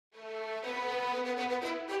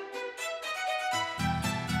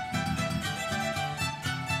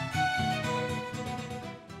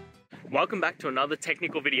Welcome back to another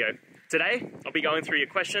technical video. Today, I'll be going through your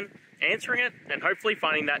question, answering it, and hopefully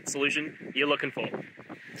finding that solution you're looking for.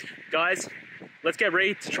 Guys, let's get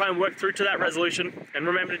ready to try and work through to that resolution, and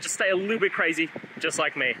remember to just stay a little bit crazy, just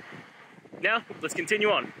like me. Now, let's continue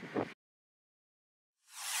on.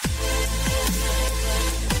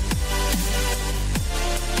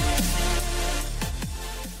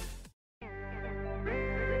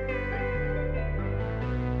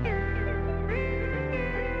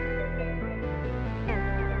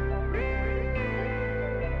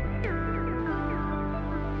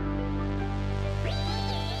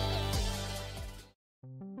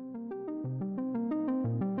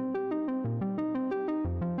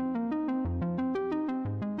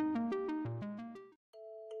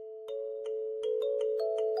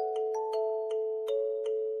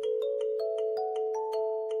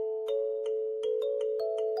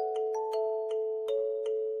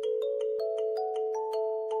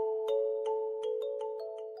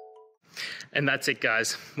 And that's it,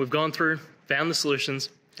 guys. We've gone through, found the solutions,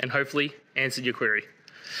 and hopefully answered your query.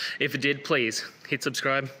 If it did, please hit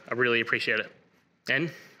subscribe. I really appreciate it.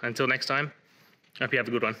 And until next time, I hope you have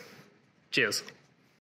a good one. Cheers.